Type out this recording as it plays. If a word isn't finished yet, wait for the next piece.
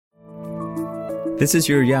This is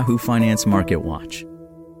your Yahoo Finance Market Watch.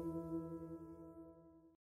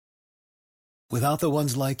 Without the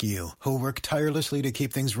ones like you, who work tirelessly to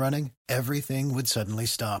keep things running, everything would suddenly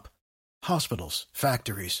stop. Hospitals,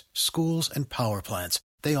 factories, schools, and power plants,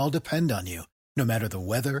 they all depend on you. No matter the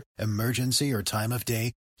weather, emergency, or time of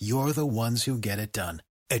day, you're the ones who get it done.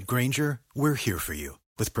 At Grainger, we're here for you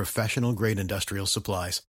with professional-grade industrial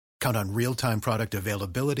supplies. Count on real-time product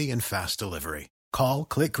availability and fast delivery. Call,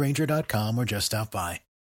 click Grainger.com, or just stop by.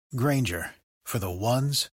 Grainger, for the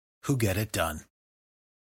ones who get it done.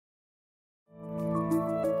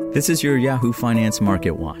 This is your Yahoo Finance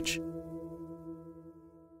Market Watch.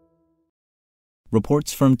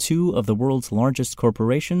 Reports from two of the world's largest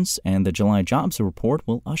corporations and the July jobs report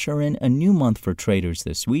will usher in a new month for traders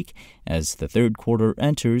this week as the third quarter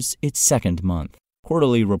enters its second month.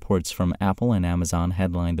 Quarterly reports from Apple and Amazon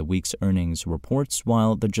headline the week's earnings reports,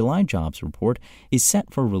 while the July jobs report is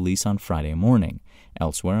set for release on Friday morning.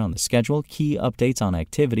 Elsewhere on the schedule, key updates on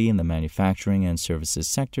activity in the manufacturing and services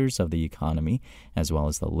sectors of the economy, as well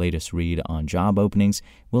as the latest read on job openings,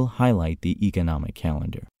 will highlight the economic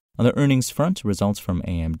calendar. On the earnings front, results from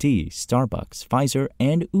AMD, Starbucks, Pfizer,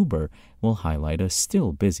 and Uber will highlight a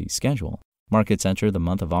still busy schedule. Markets enter the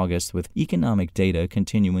month of August with economic data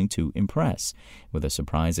continuing to impress, with a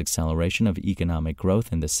surprise acceleration of economic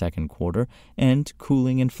growth in the second quarter and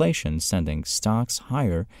cooling inflation sending stocks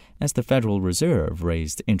higher as the Federal Reserve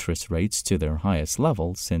raised interest rates to their highest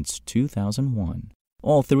level since 2001.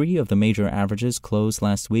 All three of the major averages closed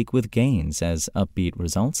last week with gains as upbeat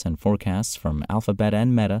results and forecasts from Alphabet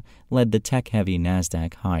and Meta led the tech-heavy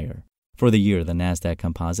Nasdaq higher. For the year, the Nasdaq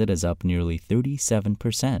Composite is up nearly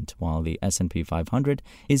 37%, while the S&P 500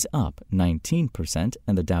 is up 19%,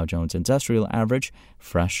 and the Dow Jones Industrial Average,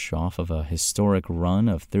 fresh off of a historic run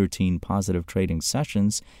of 13 positive trading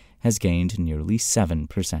sessions, has gained nearly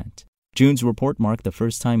 7%. June's report marked the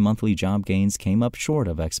first time monthly job gains came up short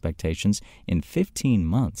of expectations in 15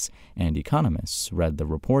 months, and economists read the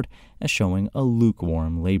report as showing a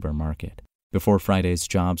lukewarm labor market. Before Friday's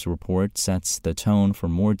jobs report sets the tone for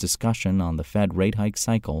more discussion on the Fed rate hike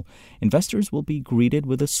cycle, investors will be greeted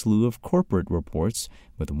with a slew of corporate reports,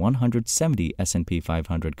 with 170 S&P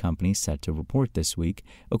 500 companies set to report this week,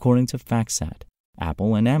 according to FactSet.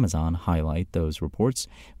 Apple and Amazon highlight those reports,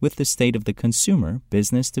 with the state of the consumer,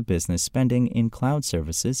 business-to-business spending in cloud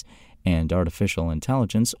services, and artificial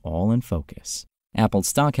intelligence all in focus. Apple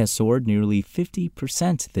stock has soared nearly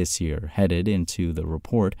 50% this year, headed into the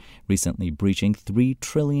report, recently breaching $3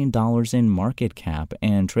 trillion in market cap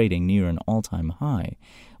and trading near an all-time high.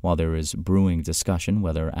 While there is brewing discussion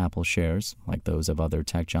whether Apple shares, like those of other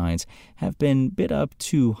tech giants, have been bid up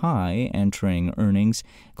too high entering earnings,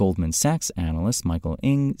 Goldman Sachs analyst Michael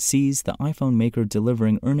Ng sees the iPhone maker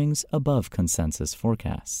delivering earnings above consensus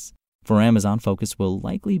forecasts. For Amazon, focus will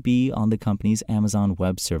likely be on the company's Amazon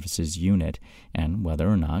Web Services unit and whether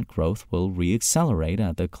or not growth will re-accelerate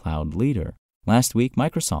at the cloud leader. Last week,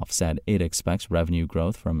 Microsoft said it expects revenue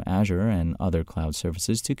growth from Azure and other cloud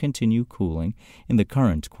services to continue cooling in the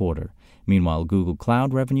current quarter. Meanwhile, Google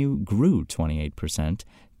Cloud revenue grew 28%,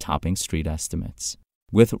 topping street estimates.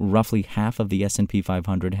 With roughly half of the S&P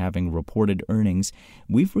 500 having reported earnings,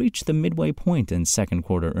 we've reached the midway point in second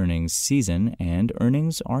quarter earnings season, and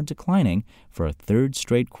earnings are declining for a third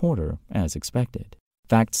straight quarter as expected.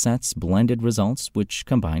 FactSet's blended results, which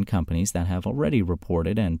combine companies that have already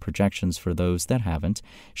reported and projections for those that haven't,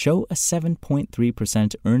 show a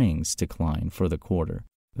 7.3% earnings decline for the quarter.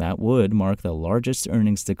 That would mark the largest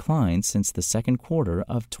earnings decline since the second quarter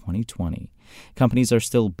of 2020. Companies are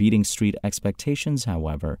still beating street expectations,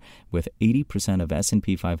 however, with 80% of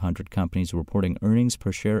S&P 500 companies reporting earnings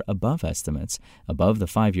per share above estimates, above the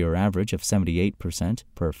 5-year average of 78%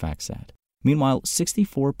 per FactSet. Meanwhile,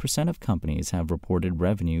 64% of companies have reported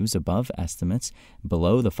revenues above estimates,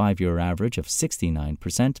 below the 5-year average of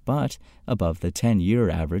 69%, but above the 10-year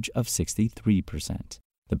average of 63%.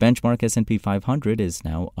 The benchmark S&P 500 is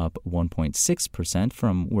now up 1.6%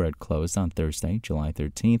 from where it closed on Thursday, July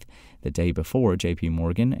 13th, the day before J.P.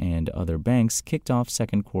 Morgan and other banks kicked off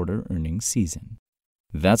second quarter earnings season.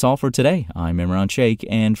 That's all for today. I'm Imran Sheikh,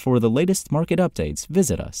 and for the latest market updates,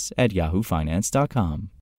 visit us at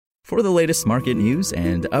yahoofinance.com. For the latest market news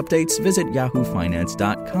and updates, visit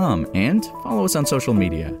yahoofinance.com and follow us on social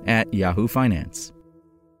media at Yahoo Finance.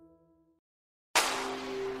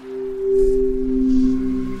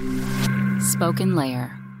 Spoken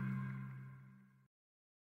Layer.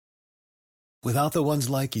 Without the ones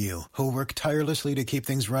like you, who work tirelessly to keep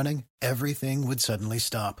things running, everything would suddenly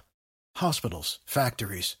stop. Hospitals,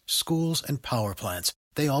 factories, schools, and power plants,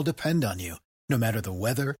 they all depend on you. No matter the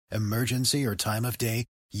weather, emergency, or time of day,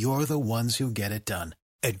 you're the ones who get it done.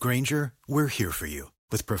 At Grainger, we're here for you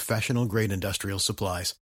with professional-grade industrial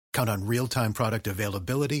supplies. Count on real-time product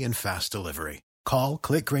availability and fast delivery. Call,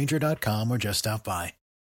 click Grainger.com, or just stop by.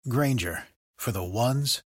 Grainger, for the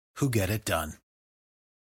ones who get it done.